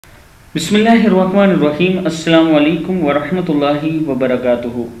بسم اللہ الرحمن الرحیم۔ السلام علیکم ورحمۃ اللہ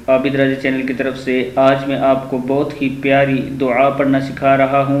وبرکاتہ۔ عابد راضی چینل کی طرف سے آج میں آپ کو بہت ہی پیاری دعا پڑھنا سکھا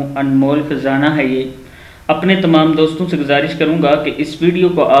رہا ہوں۔ انمول خزانہ ہے یہ۔ اپنے تمام دوستوں سے گزارش کروں گا کہ اس ویڈیو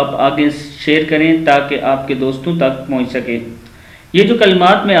کو آپ آگے شیئر کریں تاکہ آپ کے دوستوں تک پہنچ سکے۔ یہ جو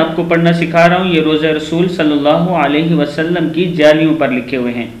کلمات میں آپ کو پڑھنا سکھا رہا ہوں یہ روزہ رسول صلی اللہ علیہ وسلم کی جالیوں پر لکھے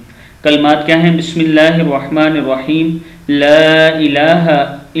ہوئے ہیں۔ کلمات کیا ہیں؟ بسم اللہ الرحمن الرحیم۔ لا الہ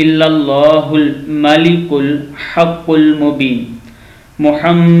الا اللہ الملک الحق المبین،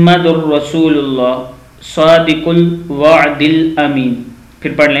 محمد الرسول اللہ صادق الوعد الامین۔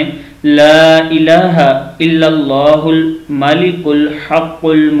 پھر پڑھ لیں، لا الہ الا اللہ الملک الحق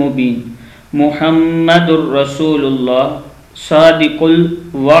المبین، محمد الرسول اللہ صادق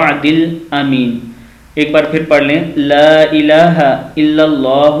الوعد الامین۔ ایک بار پھر پڑھ لیں، لا الہ الا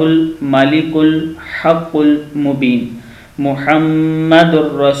اللہ الملک الحق المبین، محمد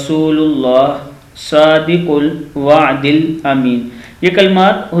الرسول اللہ صادق الوعد الامین۔ یہ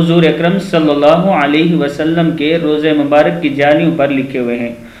کلمات حضور اکرم صلی اللہ علیہ وسلم کے روزہ مبارک کی جالیوں پر لکھے ہوئے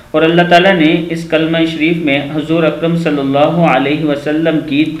ہیں، اور اللہ تعالیٰ نے اس کلمہ شریف میں حضور اکرم صلی اللہ علیہ وسلم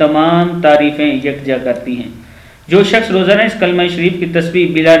کی تمام تعریفیں یکجا کرتی ہیں۔ جو شخص روزانہ اس کلمہ شریف کی تسبیح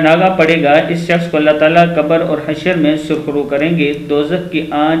بلا ناغہ پڑھے گا، اس شخص کو اللہ تعالیٰ قبر اور حشر میں سرخرو کریں گے، دوزخ کی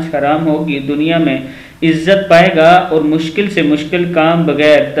آنچ حرام ہوگی، دنیا میں عزت پائے گا، اور مشکل سے مشکل کام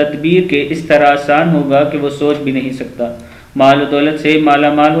بغیر تدبیر کے اس طرح آسان ہوگا کہ وہ سوچ بھی نہیں سکتا۔ مال و دولت سے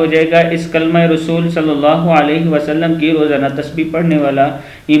مالا مال ہو جائے گا۔ اس کلمہ رسول صلی اللہ علیہ وسلم کی روزانہ تسبیح پڑھنے والا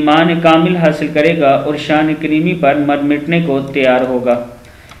ایمان کامل حاصل کرے گا اور شان کریمی پر مر مٹنے کو تیار ہوگا۔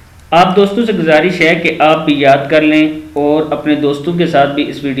 آپ دوستوں سے گزارش ہے کہ آپ بھی یاد کر لیں اور اپنے دوستوں کے ساتھ بھی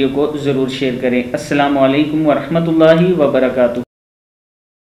اس ویڈیو کو ضرور شیئر کریں۔ السلام علیکم ورحمۃ اللہ وبرکاتہ۔